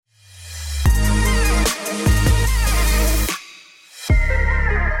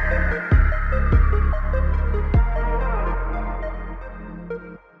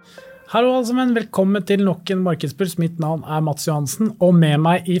Hallo alle sammen, velkommen til nok en Markedspuls. Mitt navn Mats Johansen, og med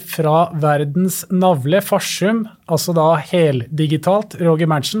meg ifra verdens navle Farsum, altså da heldigitalt, Roger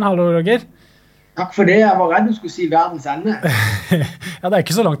Mertsen. Hallo Roger. Takk for det, jeg var redd du skulle si verdens ende. Ja, det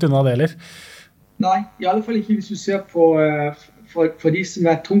ikke så langt unna det heller. Nei, i alle fall ikke hvis du ser på for de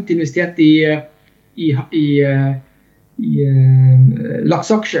som tungt investert i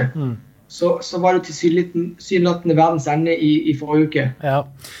lakseaksjer. Så var det tilsynelatende verdens ende i forrige uke. Ja.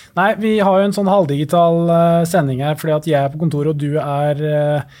 Nei, vi har jo en sånn halvdigital sending her, fordi at jeg på kontoret og du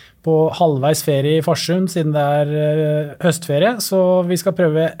på halvveis ferie i Farsund, siden det høstferie, så vi skal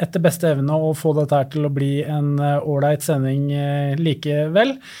prøve etter beste evne å få dette her til å bli en ordentlig sending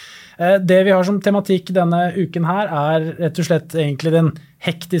likevel. Det vi har som tematikk denne uken her rett og slett egentlig den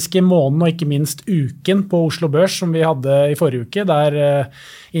hektiske måneden og ikke minst uken på Oslo Børs som vi hadde i forrige uke, der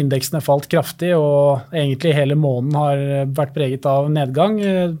indeksene falt kraftig og egentlig hele måneden har vært preget av nedgang,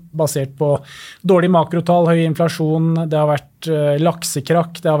 basert på dårlig makrotall, høy inflasjon, det har vært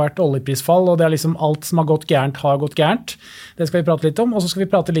laksekrakk, det har vært oljeprisfall, og det liksom alt som har gått gærent. Det skal vi prate litt om, og så skal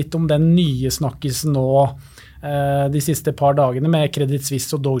vi prate litt om den nye snakkisen nå, de siste par dagene med Credit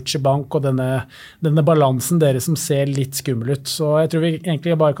Suisse og Deutsche Bank og denne balansen dere som ser litt skummel ut. Så jeg tror vi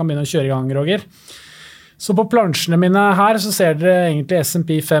egentlig bare kan begynne å kjøre i gang, Roger. Så på plansjene mine her så ser dere egentlig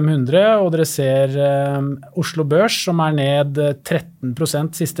S&P 500, og dere ser Oslo Børs som ned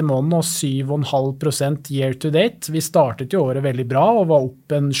 13% siste måneden og 7,5% year to date. Vi startet jo året veldig bra og var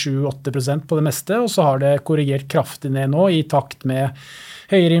opp en 7-8% på det meste, og så har det korrigert kraftig ned nå i takt med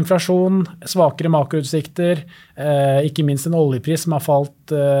høyere inflasjon, svakere makroutsikter, ikke minst en oljepris som har falt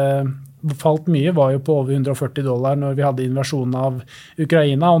mye, var jo på over $140 når vi hadde invasjonen av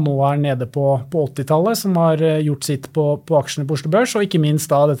Ukraina, og nå nede på 80-tallet, som har gjort sitt på aksjene på Oslo Børs, og ikke minst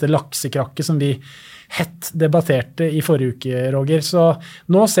da dette laksekrakket som vi hett debatterte i forrige uke, Roger. Så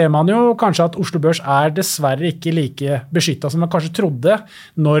nå ser man jo kanskje at Oslo Børs dessverre ikke like beskyttet som man kanskje trodde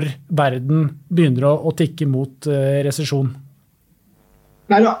når verden begynner å tikke mot resesjon.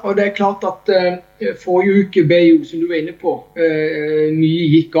 Neida, og det klart at forrige uke ble jo, som du var inne på, mye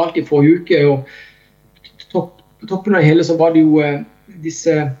gikk galt i forrige uke, og på toppen av det hele så var det jo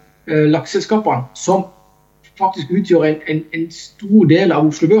disse lakseselskapene som faktisk utgjør en stor del av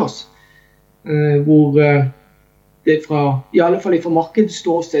Oslo Børs, hvor det i alle fall fra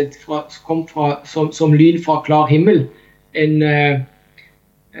markedsståsted kom som lyn fra klar himmel en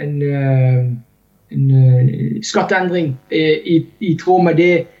skatteendring i tråd med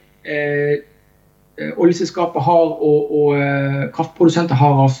det oljeselskapet har og kraftprodusenter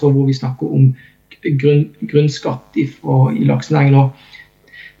har, altså hvor vi snakker om grunnskatt i laksenæringen.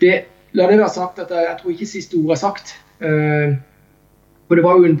 La det være sagt at jeg tror ikke siste ord sagt, for det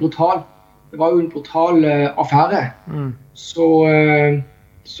var jo en brutal affære. Så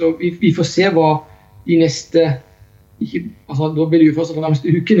vi får se hva de neste, da blir det jo først og fremst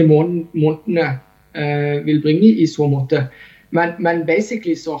ukene, månedene vil bringe i så måte. Men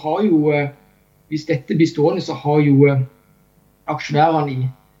basically så har jo, hvis dette blir stående, så har jo aksjonærene i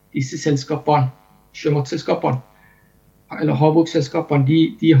disse selskapene, sjømatselskapene, eller havbruksselskapene,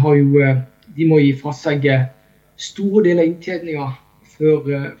 de må gi fra seg store deler av inntjeningen før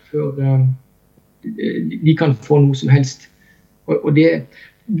de kan få noe som helst. Og det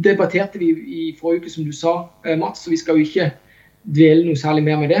debatterte vi i forrige uke, som du sa, Mats, så vi skal jo ikke dvele noe særlig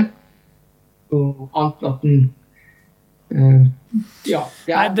mer med det. Og annet at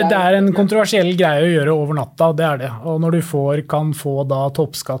det en kontroversiell greie å gjøre over natta, det det. Og når du kan få da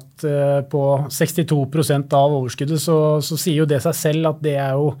toppskatt på 62% av overskuddet, så sier jo det seg selv at det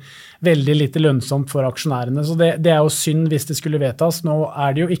jo veldig lite lønnsomt for aksjonærene. Så det jo synd hvis det skulle vedtas. Nå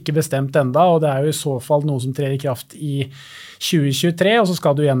det jo ikke bestemt enda, og det jo i så fall noe som trer i kraft i 2023, og så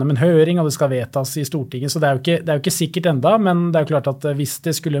skal du gjennom en høring, og det skal vedtas i Stortinget, så det jo ikke sikkert enda, men det jo klart at hvis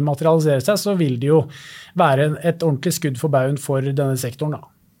det skulle materialisere seg, så vil det jo være et ordentlig skudd for baugen for denne sektoren da.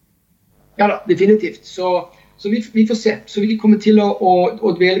 Ja da, definitivt. Så vi får se. Så vi kommer til å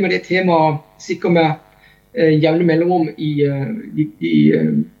dvele med det temaet sikkert med jevne mellomrom i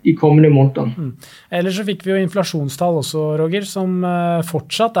kommende måneder. Ellers så fikk vi jo inflasjonstall også, Roger, som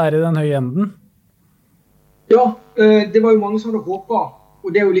fortsatt i den høye enden. Ja, det var jo mange som hadde håpet, og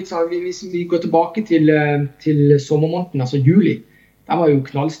det jo litt sånn, hvis vi går tilbake til sommermåneden, altså juli, den var jo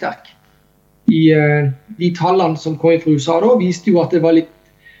knallsterk. De tallene som kom fra USA da, viste jo at det var litt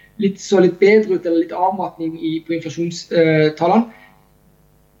bedre ut, eller litt avmatning på inflasjonstallene.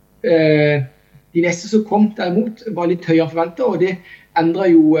 De neste som kom derimot var litt høyere forventet, og det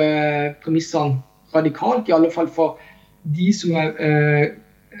endret jo premissene radikalt, i alle fall for de som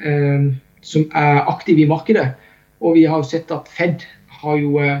aktive i markedet. Og vi har jo sett at Fed har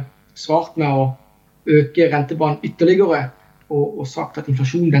jo svart med å øke rentebanen ytterligere og sagt at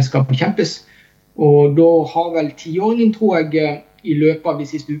inflasjonen den skal bekjempes. Og da har vel 10-åringen, tror jeg, i løpet av de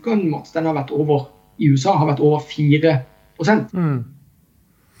siste ukene, Mats, den har vært over, i USA har vært over 4%.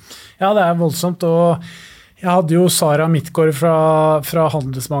 Ja, det voldsomt, og jeg hadde jo Sara Midtgaard fra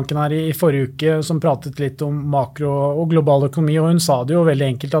Handelsbanken her i forrige uke, som pratet litt om makro og global økonomi, og hun sa det jo veldig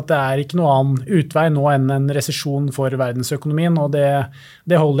enkelt at det ikke noe annen utvei nå enn en resesjon for verdensøkonomien, og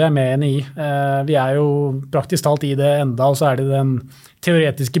det holder jeg med henne i. Vi jo praktisk talt i det enda, og så det den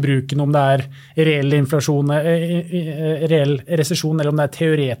teoretiske bruken om det reell inflasjon, reell resesjon, eller om det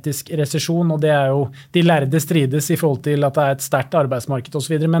teoretisk resesjon, og det jo de lærde strides i forhold til at det et sterkt arbeidsmarked og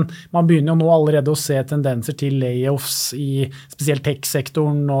så videre, men man begynner jo nå allerede å se tendenser til layoffs i spesielt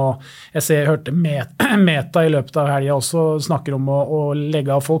tech-sektoren, og jeg hørte Meta i løpet av helgen også snakker om å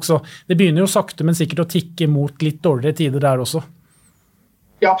legge av folk, så det begynner jo sakte, men sikkert å tikke mot litt dårligere tider der også.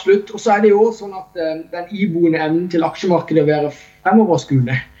 Ja, absolutt. Og så det jo sånn at den iboende evnen til aksjemarkedet være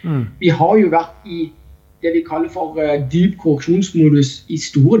fremoverskuende. Vi har jo vært i det vi kaller for dyp korreksjonsmodus i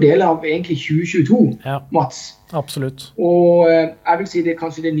store deler av egentlig 2022, Mats. Absolutt. Og jeg vil si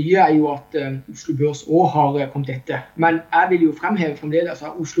kanskje det nye jo at Oslo Børs også har kommet etter. Men jeg vil jo fremheve fremdeles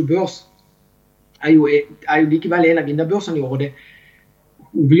at Oslo Børs jo likevel en av vinnerbørsene i år.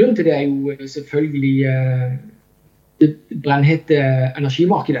 Hovedgrunnen til det jo selvfølgelig det brennhette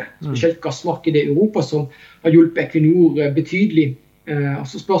energimarkedet, spesielt gassmarkedet i Europa, som har hjulpet Equinor betydelig.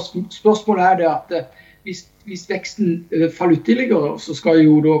 Altså spørsmålet det at hvis veksten faller ytterligere, så skal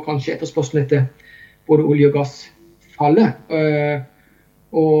jo da kanskje etterspørselen etter både olje og gass falle.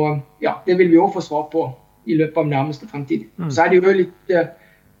 Og ja, det vil vi også få svar på i løpet av nærmeste fremtid. Så det jo litt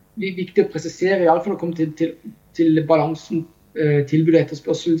viktig å presisere, i alle fall å komme til balansen, tilbud og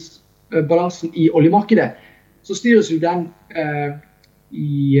etterspørselsbalansen i oljemarkedet. Så styres jo den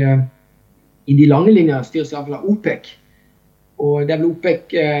i de lange linjer, styres i hvert fall av OPEC. Og det vel OPEC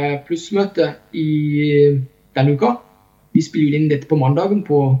plussmøte i denne uka. Vi spiller inn dette på mandagen,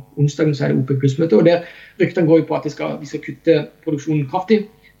 på onsdagen så det OPEC plussmøte, og der ryktene går jo på at vi skal kutte produksjonen kraftig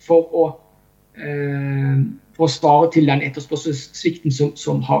for å svare til den etterspørselssvikten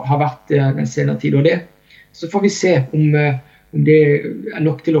som har vært den senere tid. Og det. Så får vi se om det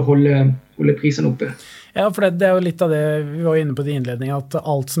nok til å holde prisene oppe. Ja, for det jo litt av det vi var inne på i innledningen, at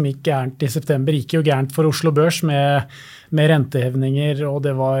alt som gikk gærent i september gikk jo gærent for Oslo Børs med rentehevninger, og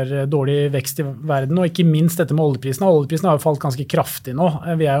det var dårlig vekst i verden, og ikke minst dette med oljeprisene. Oljeprisene har jo falt ganske kraftig nå.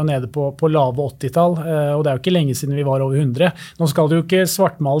 Vi jo nede på lave 80-tall, og det jo ikke lenge siden vi var over 100. Nå skal du jo ikke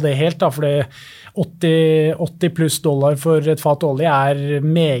svartmale det helt, da, for det 80 pluss dollar for et fat olje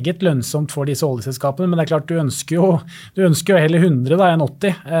meget lønnsomt for disse oljeselskapene, men det klart du ønsker jo heller 100 da, enn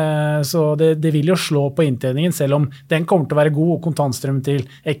 80, så det vil jo slå på inntjeningen, selv om den kommer til å være god, og kontantstrømmen til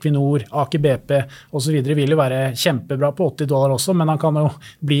Equinor, Aker BP og så videre vil jo være kjempebra på 80 dollar også, men han kan jo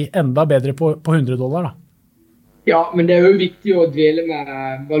bli enda bedre på 100 dollar da. Ja, men det jo viktig å dvele med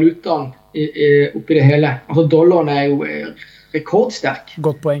valutaen oppi det hele. Altså dollaren jo rekordsterk.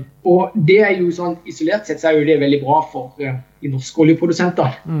 Godt poeng. Og det jo sånn, isolert sett så jo det veldig bra for de norske oljeprodusenter.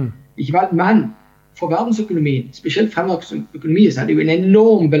 Ikke vel? Men for verdensøkonomien, spesielt fremdagsøkonomien, så det jo en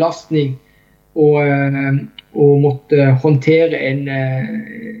enorm belastning å måtte håndtere en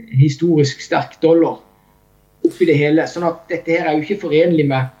historisk sterk dollar oppi det hele. Sånn at dette her jo ikke forenlig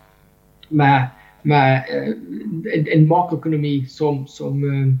med en makroøkonomi som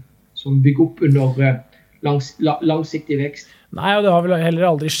bygger opp under langsiktig vekst. Nei, og det har vel heller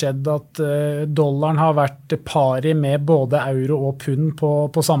aldri skjedd at dollaren har vært pari med både euro og pund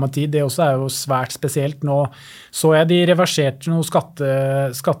på samme tid. Det også jo svært spesielt. Nå så jeg de reverserte noen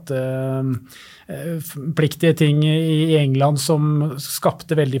skattepliktige ting i England som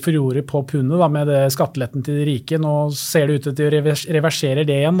skapte veldig furore på pundet da, med det skatteletten til de rike. Nå ser det ut til å reversere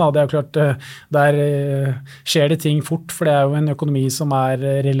det igjen. Da. Det jo klart, der skjer det ting fort, for det jo en økonomi som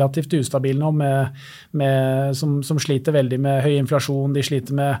relativt ustabil nå, som sliter veldig med høy inflasjon, de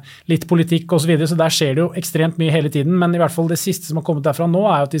sliter med litt politikk og så videre, så der skjer det jo ekstremt mye hele tiden, men i hvert fall det siste som har kommet derfra nå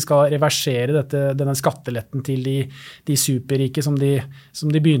at de skal reversere denne skatteletten til de superrike som de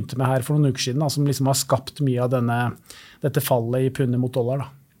begynte med her for noen uker siden, da, som liksom har skapt mye av dette fallet i pundet mot dollar. Da.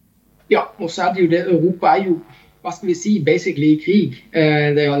 Ja, og så det jo det, Europa jo, hva skal vi si, basically i krig.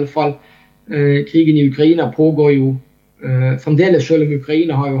 Det i alle fall, krigen i Ukraina pågår jo fremdeles, selv om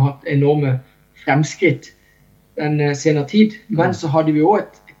Ukraina har jo hatt enorme fremskritt den senere tid, men så hadde vi også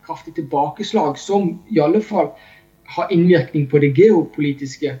et kraftig tilbakeslag som i alle fall har innvirkning på det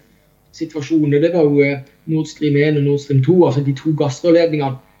geopolitiske situasjonen. Det var jo Nord Stream 1 og Nord Stream 2, altså de to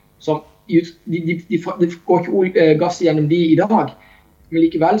gassrørledningene som det går ikke gass gjennom de i dag, men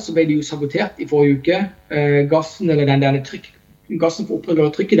likevel så ble det jo sabotert I forrige uke. Gassen, eller gassen for oppdrag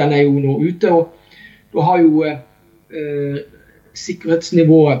og trykket, den jo nå ute, og da har jo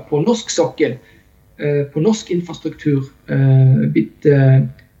sikkerhetsnivået på norsk sokkel, på norsk infrastruktur, blitt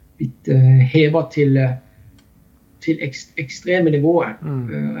hevet til ekstreme nivåer,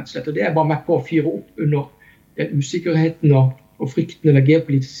 rett og slett. Og det bare med på å fyre opp under den usikkerheten og frykten eller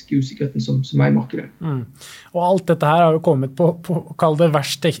geopolitiske usikkerheten som I markedet. Og alt dette her har jo kommet på kall det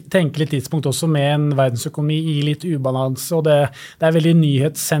verst tenkelig tidspunkt også med en verdensøkonomi I litt ubalanse, og det veldig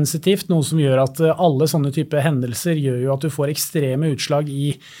nyhetssensitivt, noe som gjør at alle sånne type hendelser gjør jo at du får ekstreme utslag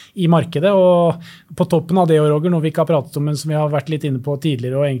I markedet, og på toppen av det, Roger, noe vi ikke har pratet om, men som vi har vært litt inne på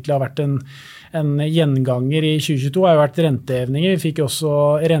tidligere, og egentlig har vært en gjenganger I 2022 har jo vært rentehevninger. Vi fikk jo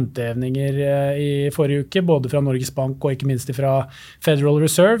også rentehevninger I forrige uke, både fra Norges Bank og ikke minst fra Federal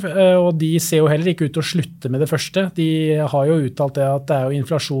Reserve, og de ser jo heller ikke ut til å slutte med det første. De har jo uttalt det at det jo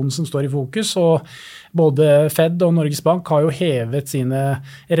inflasjonen som står I fokus, og både Fed og Norges Bank har jo hevet sine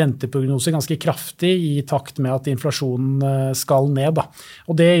renteprognoser ganske kraftig I takt med at inflasjonen skal ned. Da.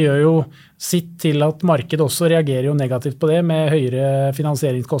 Og det gjør jo sitt til at markedet også reagerer jo negativt på det med høyere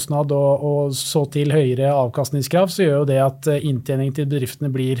finansieringskostnad og så til høyere avkastningskrav, så gjør jo det at inntjening til bedriftene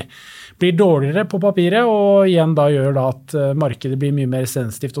blir dårligere på papiret, og igjen da gjør da at markedet blir mye mer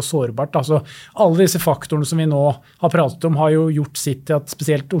sensitivt og sårbart. Altså, alle disse faktorene som vi nå har pratet om har jo gjort sitt til at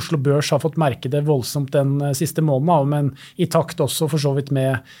spesielt Oslo Børs har fått merke det voldsomt den siste måneden, men I takt også for så vidt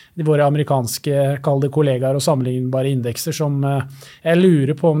med våre amerikanske kalde kollegaer og sammenlignbare indekser som jeg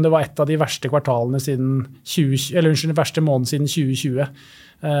lurer på om det var et av de verste kvartalene siden verste måneden siden 2020.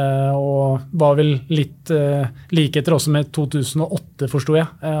 Og var vel litt like etter også med 2008 forstod jeg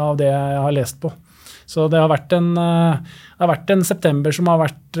av det jeg har lest på. Så det har vært en september som har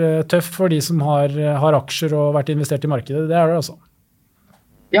vært tøff for de som har aksjer og vært investert I markedet. Det det altså.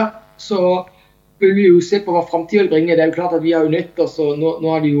 Ja, så vil vi jo se på hva fremtiden vil bringe. Det jo klart at vi har jo nødt, altså, nå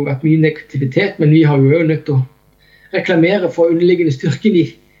har det jo vært mye negativitet, men vi har jo nødt til å reklamere for underliggende styrken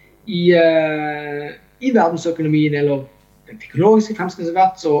I verdensøkonomien eller den teknologiske fremskrittet som har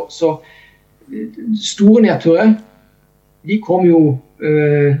vært, så store nedturer, de kommer jo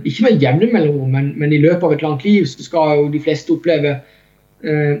ikke med jevne mellomrom, men I løpet av et langt liv så skal jo de fleste oppleve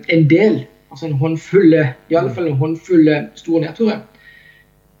en del, altså en håndfull, I alle fall en håndfull store nedturer.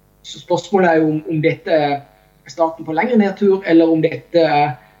 Så spørsmålet jo om dette starten på lengre nedtur, eller om dette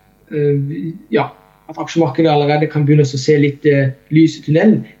at aksjemarkedet allerede kan begynne å se litt lys I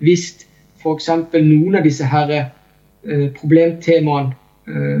tunnelen, hvis for eksempel noen av disse her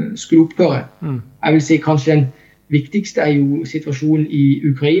problemtemaene skulle opphøre. Jeg vil si kanskje den viktigste jo situasjonen I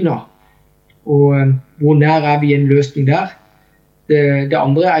Ukraina, og hvor nær vi en løsning der. Det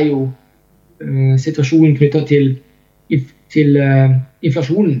andre jo situasjonen knyttet til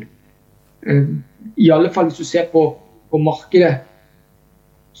inflasjonen. I alle fall hvis du ser på markedet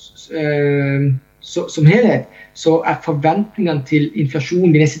som helhet, så forventningene til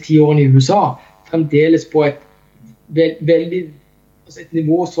inflasjon de neste 10 årene I USA fremdeles på et veldig, altså et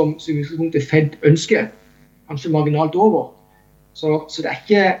nivå som I utgangspunktet Fed ønsker, kanskje marginalt over. Så det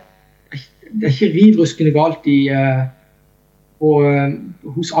ikke rivruskende galt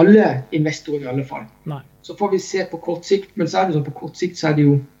hos alle investorer I alle fall. Nei. Så får vi se på kort sikt, men så det sånn på kort sikt så det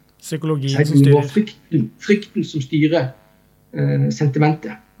jo psykologien som styrer. Frykten som styrer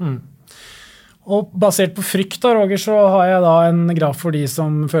sentimentet. Og basert på frykt da, Roger, så har jeg da en graf for de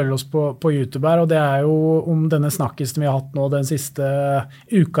som følger oss på YouTube her, og det jo om denne snakkisen vi har hatt nå den siste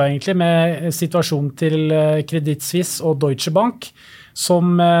uka egentlig, med situasjonen til Credit Suisse og Deutsche Bank,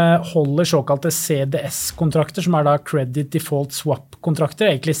 som holder såkalte CDS-kontrakter, som da Credit Default Swap-kontrakter,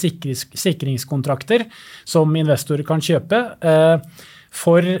 egentlig sikringskontrakter, som investorer kan kjøpe,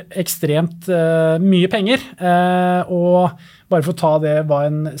 for ekstremt mye penger, og bare for å ta det hva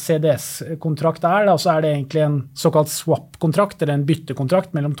en CDS-kontrakt da, så det egentlig en såkalt swap-kontrakt, eller en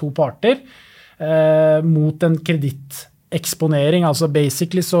byttekontrakt mellom to parter, mot en kreditteksponering. Altså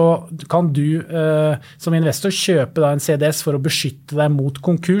basically så kan du som investor kjøpe da en CDS for å beskytte deg mot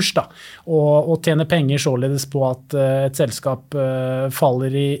konkurs da, og tjene penger således på at et selskap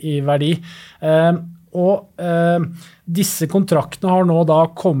faller I verdi. Og disse kontraktene har nå da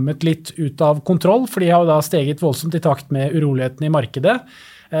kommet litt ut av kontroll, for de har jo da steget voldsomt I takt med uroligheten I markedet,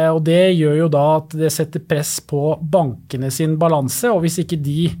 og det gjør jo da at det setter press på bankene sin balanse, og hvis ikke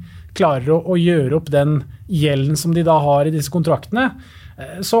de klarer å gjøre opp den gjelden som de da har I disse kontraktene,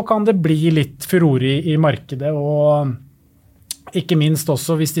 så kan det bli litt furore I markedet, og ikke minst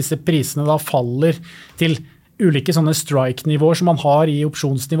også hvis disse prisene da faller til ulike sånne strike-nivåer som man har i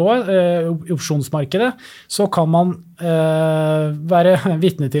opsjonsmarkedet, så kan man være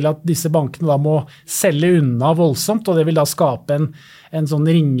vitne til at disse bankene da må selge unna voldsomt, og det vil da skape en sånn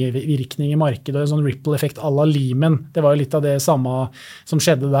ringevirkning i markedet, og en sånn ripple-effekt à la Lehman. Det var jo litt av det samme som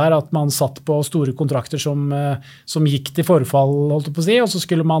skjedde der, at man satt på store kontrakter som gikk til forfall, holdt jeg på å si, og så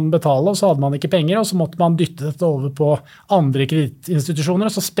skulle man betale, og så hadde man ikke penger, og så måtte man dytte dette over på andre kredittinstitusjoner,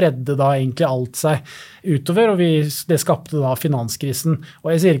 og så spredde da egentlig alt seg utover, og det skapte da finanskrisen. Og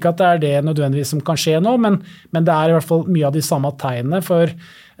jeg sier ikke at det er det nødvendigvis som kan skje nå, men det er i hvert fall mye av de samme tegnene, for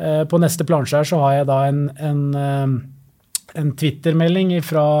på neste plansje her så har jeg da en Twitter-melding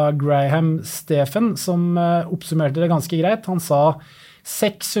fra Graham Stephen som oppsummerte det ganske greit. Han sa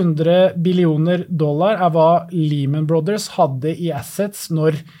 600 billioner dollar er hva Lehman Brothers hadde i assets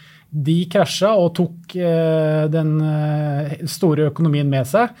når de krasjet og tok den store økonomien med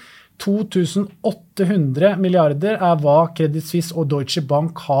seg. 2800 milliarder er hva Credit Suisse og Deutsche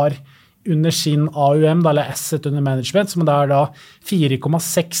Bank har under sin AUM, eller Asset Under Management, som det er da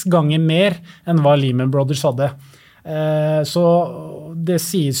 4,6 ganger mer enn hva Lehman Brothers hadde. Så det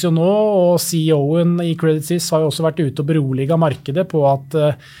sies jo nå, og CEO-en i Credit Suisse har jo også vært ute og beroliget markedet på at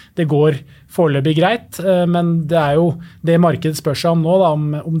det går foreløpig greit, men det er jo det markedet spør seg om nå, da,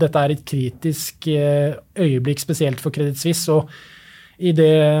 om dette er et kritisk øyeblikk spesielt for Credit Suisse, og i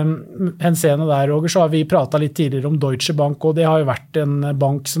det henseende der, Roger, så har vi pratet litt tidligere om Deutsche Bank, og det har jo vært en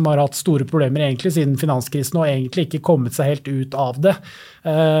bank som har hatt store problemer egentlig siden finanskrisen, og egentlig ikke kommet seg helt ut av det.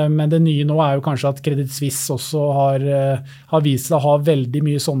 Men det nye nå er jo kanskje at Credit Suisse også har vist seg å ha veldig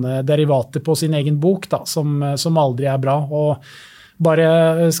mye sånne derivater på sin egen bok, da, som aldri er bra. Og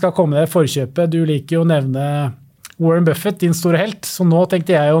bare skal komme deg i forkjøpet, du liker jo å nevne Warren Buffett, din store helt, så nå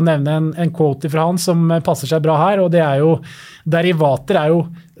tenkte jeg å nevne en quote fra han som passer seg bra her, og det er jo, derivater er jo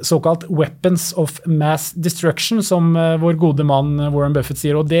såkalt weapons of mass destruction, som vår gode mann Warren Buffett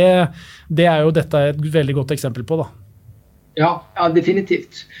sier, og det er jo dette et veldig godt eksempel på da. Ja,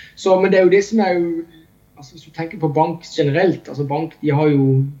 definitivt. Men det er jo det som er jo, altså hvis du tenker på bank generelt, altså bank, de har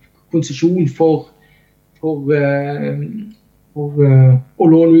jo konsesjon for å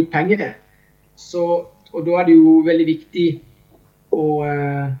låne ut penger, og da er det jo veldig viktig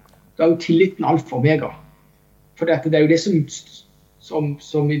da er jo tilliten alfa og omega. For det er jo det som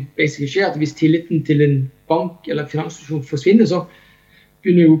basically skjer, at hvis tilliten til en bank eller en finansinstitusjon forsvinner, så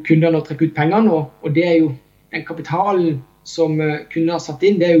begynner jo kundene å trekke ut pengene, og det er jo den kapitalen som kundene har satt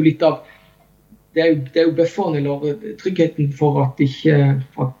inn, det er jo litt av, det er jo bufferen eller tryggheten for at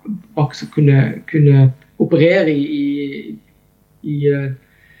bank skal kunne operere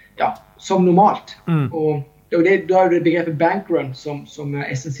som normalt. Og da er det begrepet bankrun som er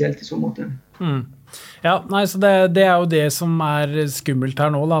essensielt i så måte. Ja, nei, så det er jo det som er skummelt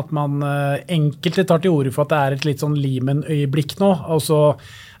her nå, da, at man enkelte tar til orde for at det er et litt sånn Lehman-øyeblikk nå, og så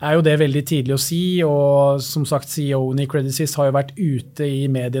er jo det veldig tidlig å si, og som sagt CEO-en i Credit Suisse har jo vært ute i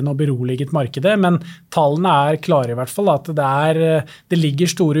mediene og beroliget markedet, men tallene er klare i hvert fall, at det ligger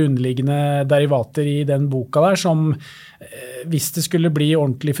store underliggende derivater i den boka der, som hvis det skulle bli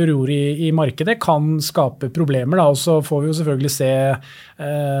ordentlig furore i markedet, kan skape problemer da, og så får vi jo selvfølgelig se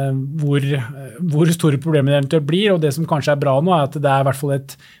hvor store problemer det eventuelt blir, og det som kanskje er bra nå er at det er i hvert fall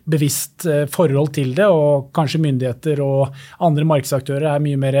et bevisst forhold til det, og kanskje myndigheter og andre markedsaktører er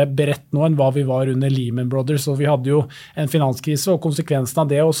mye mer beredt nå enn hva vi var under Lehman Brothers, og vi hadde jo en finanskrise, og konsekvensen av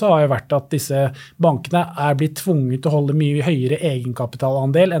det også har jo vært at disse bankene er blitt tvunget til å holde mye høyere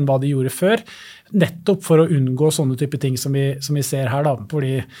egenkapitalandel enn hva de gjorde før, nettopp for å unngå sånne type ting som vi ser her da,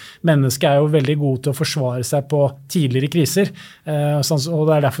 fordi mennesket er jo veldig gode til å forsvare seg på tidligere kriser, og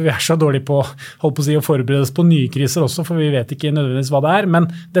det er derfor vi er så dårlige på, holdt på å si, å forberede oss på nye kriser også, for vi vet ikke nødvendigvis hva det er, men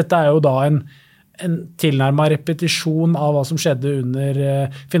dette er jo da en tilnærmet repetisjon av hva som skjedde under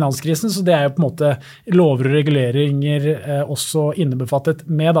finanskrisen, så det er jo på en måte lover og reguleringer også innebefattet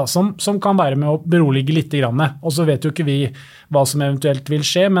med da, som kan være med å berolige litt grann, og så vet jo ikke vi hva som eventuelt vil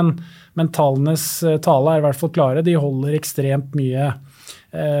skje, men tallenes tale er i hvert fall klare, de holder ekstremt mye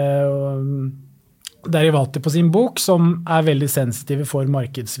derivater på sin bok, som er veldig sensitive for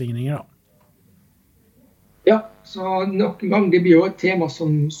markedssvingninger da. Ja, så nok en gang, det blir jo et tema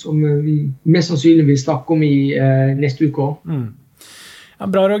som vi mest sannsynlig vil snakke om i neste uke. Ja,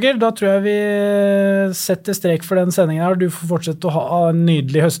 bra, Roger. Da tror jeg vi setter strek for den sendingen her. Du får fortsette å ha en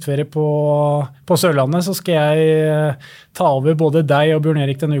nydelig høstferie på Sørlandet, så skal jeg ta over både deg og Bjørn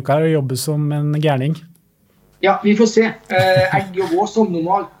Erik denne uka her og jobbe som en gærning. Ja, vi får se. Jeg jobber også som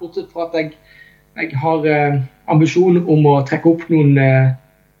normalt, bortsett fra at jeg har ambisjon om å trekke opp noen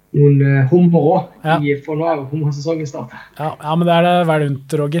hummer også, Ja. for nå jo hummersesongen startet. Ja, men det det vel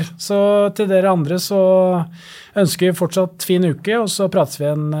unt, Roger. Så til dere andre så ønsker vi fortsatt fin uke, og så prates vi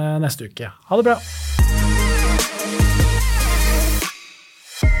igjen neste uke. Ha det bra!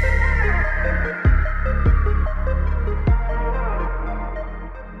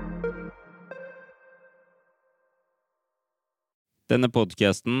 Denne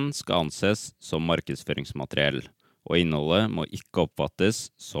podcasten skal anses som markedsføringsmateriell, og innholdet må ikke oppfattes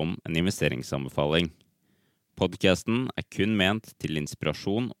som en investeringsanbefaling. Podcasten kun ment til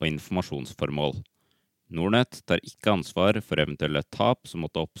inspirasjon og informasjonsformål. Nordnet tar ikke ansvar for eventuelle tap som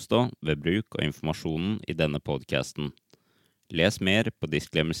måtte oppstå ved bruk av informasjonen i denne podcasten. Les mer på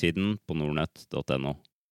disclaimer-siden på nordnet.no.